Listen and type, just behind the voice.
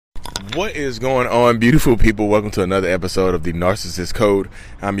What is going on, beautiful people? Welcome to another episode of the Narcissist Code.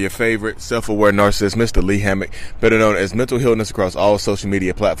 I'm your favorite self-aware narcissist, Mr. Lee Hammock, better known as Mental Healness across all social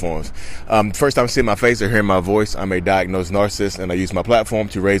media platforms. First time seeing my face or hearing my voice, I'm a diagnosed narcissist, and I use my platform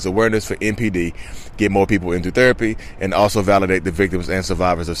to raise awareness for NPD, get more people into therapy, and also validate the victims and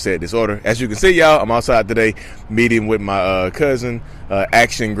survivors of said disorder. As you can see, y'all, I'm outside today meeting with my cousin,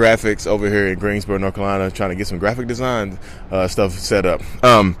 Action Graphics, over here in Greensboro, North Carolina, trying to get some graphic design stuff set up.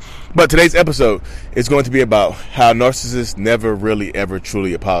 But today's episode is going to be about how narcissists never really ever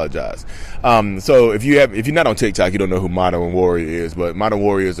truly apologize. So if you're not on TikTok, you don't know who Modern Warrior is, but Modern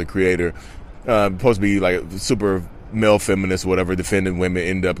Warrior is a creator, supposed to be like super male feminist, whatever, defending women,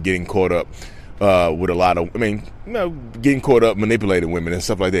 end up getting caught up with a lot of, getting caught up manipulating women and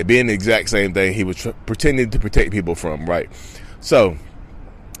stuff like that, being the exact same thing he was pretending to protect people from, right? So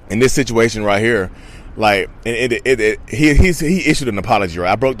in this situation right here, like, he issued an apology,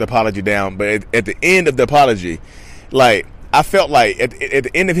 right? I broke the apology down, but at the end of the apology, like, I felt like at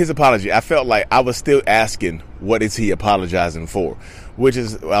the end of his apology, I felt like I was still asking, what is he apologizing for? Which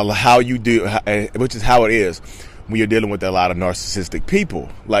is how it is when you're dealing with a lot of narcissistic people.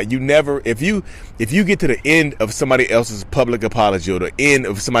 Like, you never, if you get to the end of somebody else's public apology or the end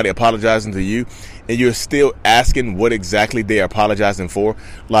of somebody apologizing to you, and you're still asking what exactly they are apologizing for,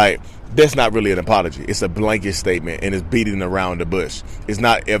 like, that's not really an apology. It's a blanket statement, and it's beating around the bush. It's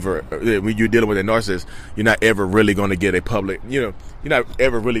not ever, when you're dealing with a narcissist, you're not ever really going to get a public, you're not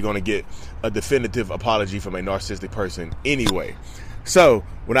ever really going to get a definitive apology from a narcissistic person anyway. So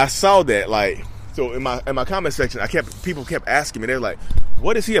when I saw that, like, so in my comment section, people kept asking me, they're like,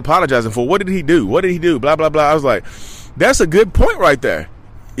 what is he apologizing for? What did he do? What did he do? Blah, blah, blah. I was like, that's a good point right there.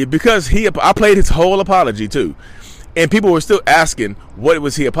 Because I played his whole apology too. And people were still asking, what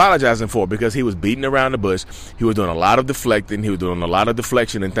was he apologizing for? Because he was beating around the bush. He was doing a lot of deflecting. He was doing a lot of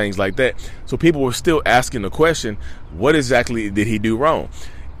deflection and things like that. So people were still asking the question, what exactly did he do wrong?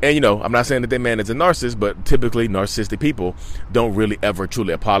 And, I'm not saying that man is a narcissist, but typically narcissistic people don't really ever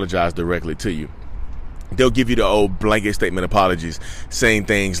truly apologize directly to you. They'll give you the old blanket statement apologies, saying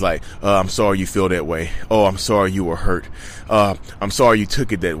things like, I'm sorry you feel that way. Oh, I'm sorry you were hurt. I'm sorry you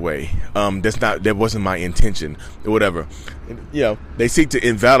took it that way. That wasn't my intention, or whatever. They seek to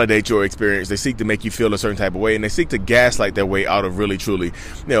invalidate your experience. They seek to make you feel a certain type of way, and they seek to gaslight their way out of really, truly,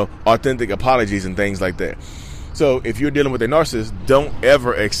 authentic apologies and things like that. So if you're dealing with a narcissist, don't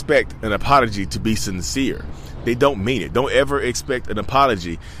ever expect an apology to be sincere. They don't mean it. Don't ever expect an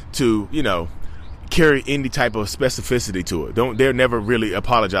apology to, carry any type of specificity to it. They'll never really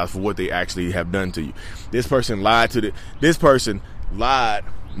apologize for what they actually have done to you. This person lied,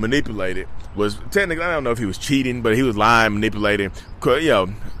 manipulated, was technically, I don't know if he was cheating, but he was lying, manipulating,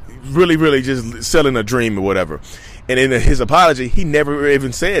 really, really just selling a dream or whatever. And in his apology, he never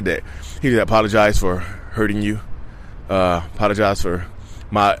even said that. He did apologize for hurting you, apologize for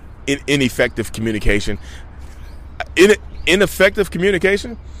my ineffective communication. Ineffective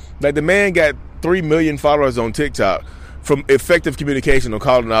communication? Like, the man got 3 million followers on TikTok from effective communication or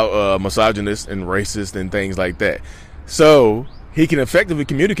calling out misogynists and racist and things like that. So he can effectively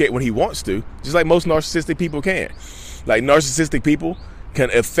communicate when he wants to, just like most narcissistic people can. Like, narcissistic people can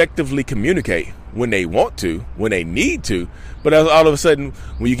effectively communicate when they want to, when they need to, but all of a sudden,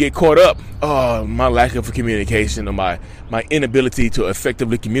 when you get caught up, my lack of communication or my inability to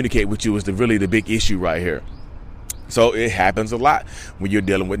effectively communicate with you is really the big issue right here. So it happens a lot when you're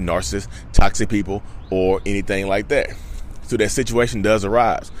dealing with narcissists, toxic people, or anything like that. So that situation does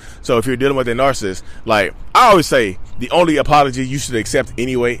arise. So if you're dealing with a narcissist, like I always say, the only apology you should accept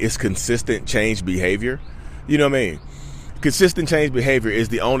anyway is consistent change behavior. You know what I mean? Consistent change behavior is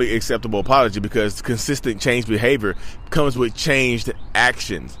the only acceptable apology, because consistent change behavior comes with changed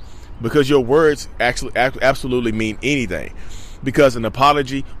actions, because your words actually absolutely mean anything. Because an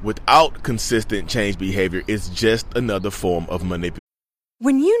apology without consistent change behavior is just another form of manipulation.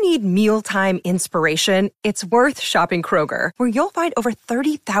 When you need mealtime inspiration, it's worth shopping Kroger, where you'll find over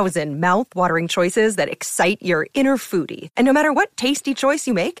 30,000 mouth-watering choices that excite your inner foodie. And no matter what tasty choice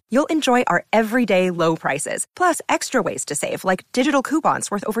you make, you'll enjoy our everyday low prices, plus extra ways to save, like digital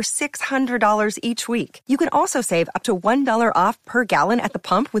coupons worth over $600 each week. You can also save up to $1 off per gallon at the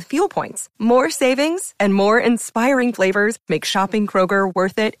pump with fuel points. More savings and more inspiring flavors make shopping Kroger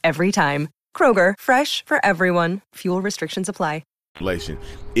worth it every time. Kroger, fresh for everyone. Fuel restrictions apply.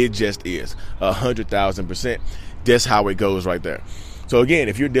 It just is 100,000%. That's how it goes right there. So again,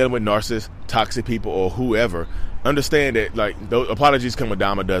 if you're dealing with narcissists, toxic people, or whoever, understand that, like, those apologies come a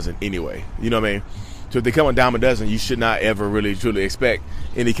dime a dozen anyway. You know what I mean? So if they come a dime a dozen, you should not ever really truly expect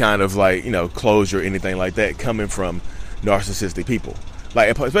any kind of, like, closure or anything like that coming from narcissistic people.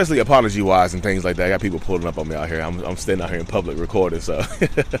 like especially apology wise and things like that. I got people pulling up on me out here. I'm standing out here in public recording, so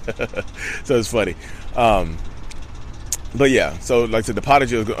so it's funny. But yeah, so like I said, the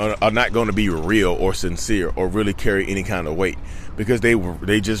apologies are not going to be real or sincere or really carry any kind of weight, because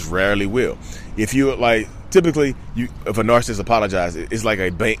they just rarely will. If you like, typically, if a narcissist apologizes, it's like a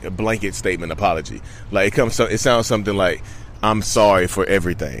blanket statement apology. Like it sounds something like, "I'm sorry for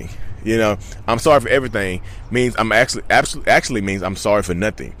everything." You know, "I'm sorry for everything" means actually means I'm sorry for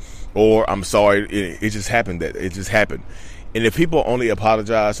nothing, or I'm sorry it just happened. And if people only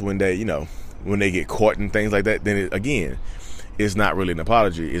apologize when they get caught and things like that, then it's not really an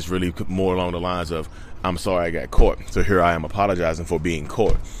apology. It's really more along the lines of, "I'm sorry I got caught, so here I am apologizing for being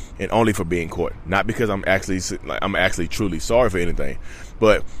caught, and only for being caught, not because I'm actually truly sorry for anything,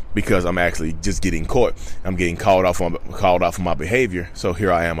 but because I'm actually just getting caught. I'm getting called off on my behavior, so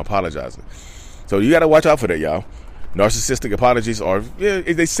here I am apologizing." So you got to watch out for that, y'all. Narcissistic apologies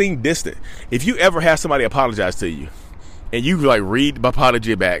they seem distant. If you ever have somebody apologize to you, and you like read the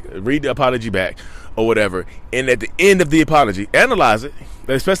apology back or whatever, and at the end of the apology, analyze it,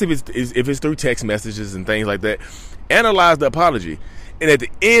 especially if it's through text messages and things like that. Analyze the apology, and at the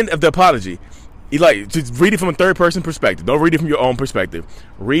end of the apology, you just read it from a third person perspective. Don't read it from your own perspective.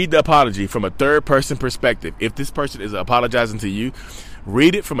 Read the apology from a third person perspective. If this person is apologizing to you,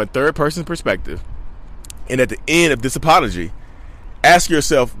 read it from a third person perspective, and at the end of this apology, ask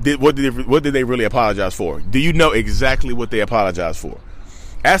yourself, what did they really apologize for? Do you know exactly what they apologized for?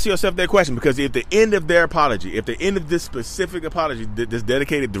 Ask yourself that question, because if the end of their apology, if the end of this specific apology that's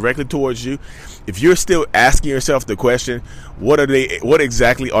dedicated directly towards you, if you're still asking yourself the question, what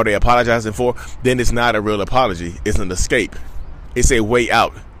exactly are they apologizing for, then it's not a real apology. It's an escape. It's a way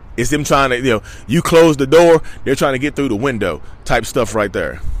out. It's them trying to, you close the door, they're trying to get through the window type stuff right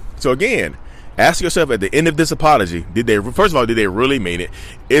there. So again, ask yourself at the end of this apology, first of all, did they really mean it?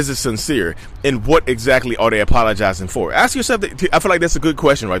 Is it sincere? And what exactly are they apologizing for? Ask yourself that. I feel like that's a good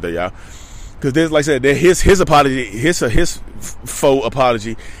question right there, y'all. Because there's, like I said, his apology, his faux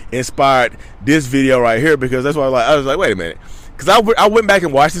apology inspired this video right here. Because that's why I was like, wait a minute. Because I went back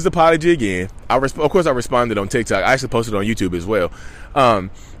and watched his apology again. Of course, I responded on TikTok. I actually posted it on YouTube as well.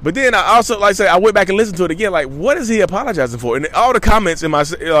 But then I also, like I said, I went back and listened to it again. Like, what is he apologizing for? And all the comments in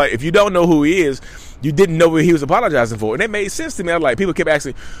if you don't know who he is, you didn't know what he was apologizing for. And it made sense to me. I was like, people kept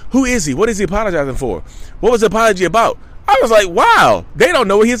asking, who is he? What is he apologizing for? What was the apology about? I was like, wow, they don't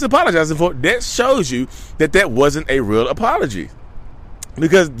know what he's apologizing for. That shows you that wasn't a real apology.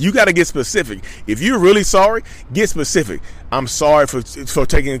 Because you got to get specific. If you're really sorry, get specific. I'm sorry for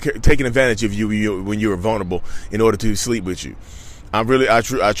taking advantage of you when you were vulnerable in order to sleep with you. I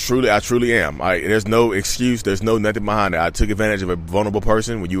truly am. There's no excuse. There's no nothing behind it. I took advantage of a vulnerable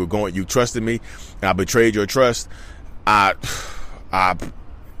person when you trusted me, and I betrayed your trust. I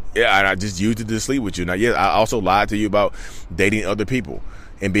just used it to sleep with you. Now, yeah, I also lied to you about dating other people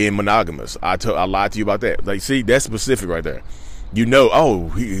and being monogamous. I lied to you about that. Like, see, that's specific right there. He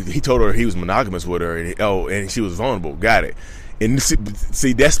told her he was monogamous with her, and she was vulnerable. Got it. And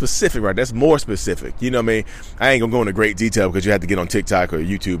see, that's specific, right? That's more specific. You know what I mean? I ain't gonna go into great detail because you have to get on TikTok or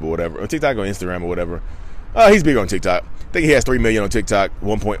YouTube or whatever, or TikTok or Instagram or whatever. He's big on TikTok. I think he has 3 million on TikTok,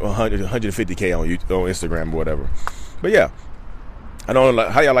 150K on Instagram or whatever. But yeah, I don't know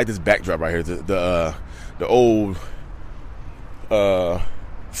how y'all like this backdrop right here. The old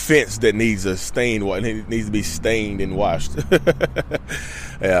fence that needs a stain. It needs to be stained and washed.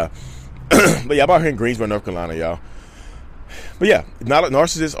 Yeah. But yeah, I'm out here in Greensboro, North Carolina, y'all. But yeah,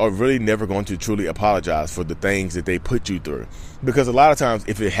 narcissists are really never going to truly apologize for the things that they put you through, because a lot of times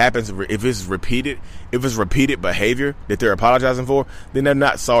if it's repeated behavior that they're apologizing for, then they're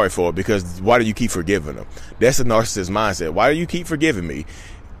not sorry for it, because why do you keep forgiving them? That's a narcissist mindset. Why do you keep forgiving me?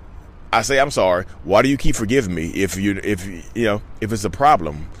 I say, I'm sorry. Why do you keep forgiving me if it's a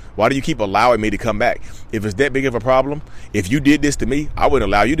problem? Why do you keep allowing me to come back? If it's that big of a problem, if you did this to me, I wouldn't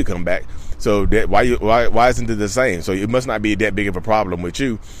allow you to come back. So why isn't it the same? So it must not be that big of a problem with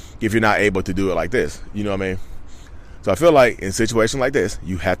you if you're not able to do it like this. You know what I mean? So I feel like in situations like this,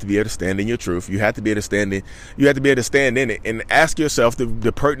 you have to be able to stand in your truth. You have to be able to stand in it and ask yourself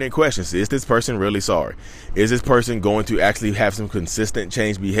the pertinent questions. Is this person really sorry? Is this person going to actually have some consistent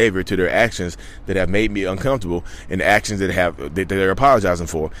change behavior to their actions that have made me uncomfortable, and the actions that they're apologizing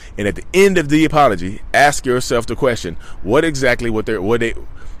for? And at the end of the apology, ask yourself the question: what exactly were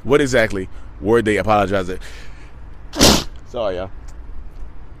they apologizing? Sorry, y'all.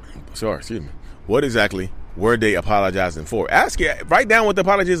 Sorry, excuse me. What exactly were they apologizing for? Write down what the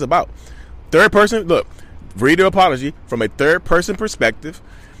apology is about. Third person, look, read the apology from a third person perspective,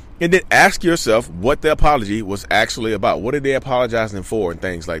 And then ask yourself what the apology was actually about. What are they apologizing for and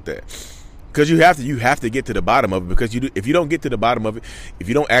things like that? Because you have to get to the bottom of it. Because if you don't get to the bottom of it, if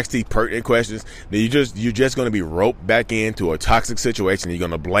you don't ask these pertinent questions, then you're just going to be roped back into a toxic situation. You're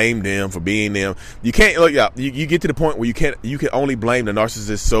going to blame them for being them. You can't look. You get to the point where you can only blame the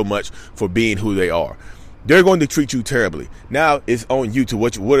narcissist so much for being who they are. They're going to treat you terribly. Now it's on you to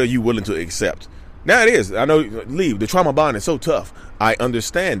what are you willing to accept. Now it is. I know, Lee, the trauma bond is so tough. I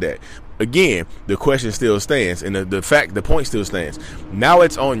understand that. Again, the question still stands, and the point still stands. Now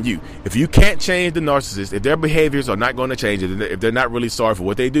it's on you. If you can't change the narcissist, if their behaviors are not going to change, if they're not really sorry for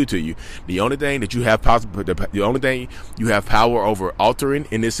what they do to you, the only thing you have power over altering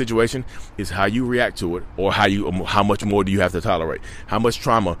in this situation is how you react to it, or how much more do you have to tolerate? How much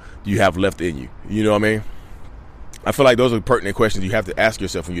trauma do you have left in you? You know what I mean? I feel like those are pertinent questions you have to ask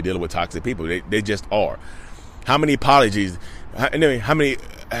yourself when you're dealing with toxic people. They just are. How many apologies?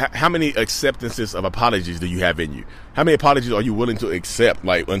 How many acceptances of apologies do you have in you? How many apologies are you willing to accept,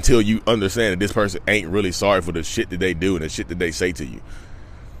 like, until you understand that this person ain't really sorry for the shit that they do and the shit that they say to you?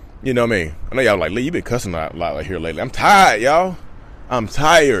 You know what I mean? I know y'all like, Lee, you been cussing a lot like here lately. I'm tired, y'all. I'm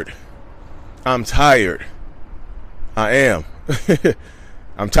tired. I am.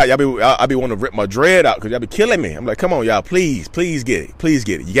 I'm tired. Y'all be wanting to rip my dread out because y'all be killing me. I'm like, come on, y'all, please get it. Please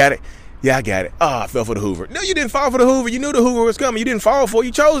get it. You got it? Yeah, I got it. Oh, I fell for the Hoover. No, you didn't fall for the Hoover. You knew the Hoover was coming. You didn't fall for it.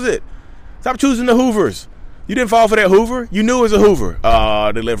 You chose it. Stop choosing the Hoovers. You didn't fall for that Hoover. You knew it was a Hoover.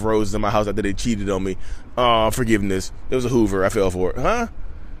 They left roses in my house after they cheated on me. Forgiveness. It was a Hoover. I fell for it. Huh?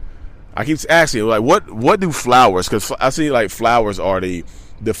 I keep asking, like, what do flowers, because I see like flowers are the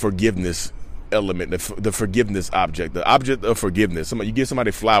forgiveness element, the forgiveness object, the object of forgiveness. You give somebody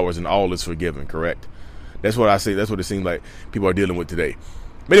flowers and all is forgiven, correct? That's what I see. That's what it seems like people are dealing with today.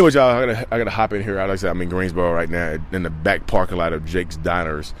 But anyway, y'all, I gotta hop in here. Like I said, I'm in Greensboro right now in the back parking lot of Jake's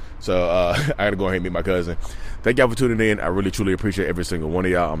Diners. So I gotta go ahead and meet my cousin. Thank y'all for tuning in. I really truly appreciate every single one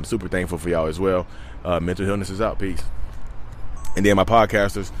of y'all. I'm super thankful for y'all as well. Mental Illness is out. Peace. And then my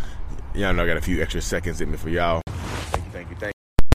podcasters, y'all know I got a few extra seconds in me for y'all.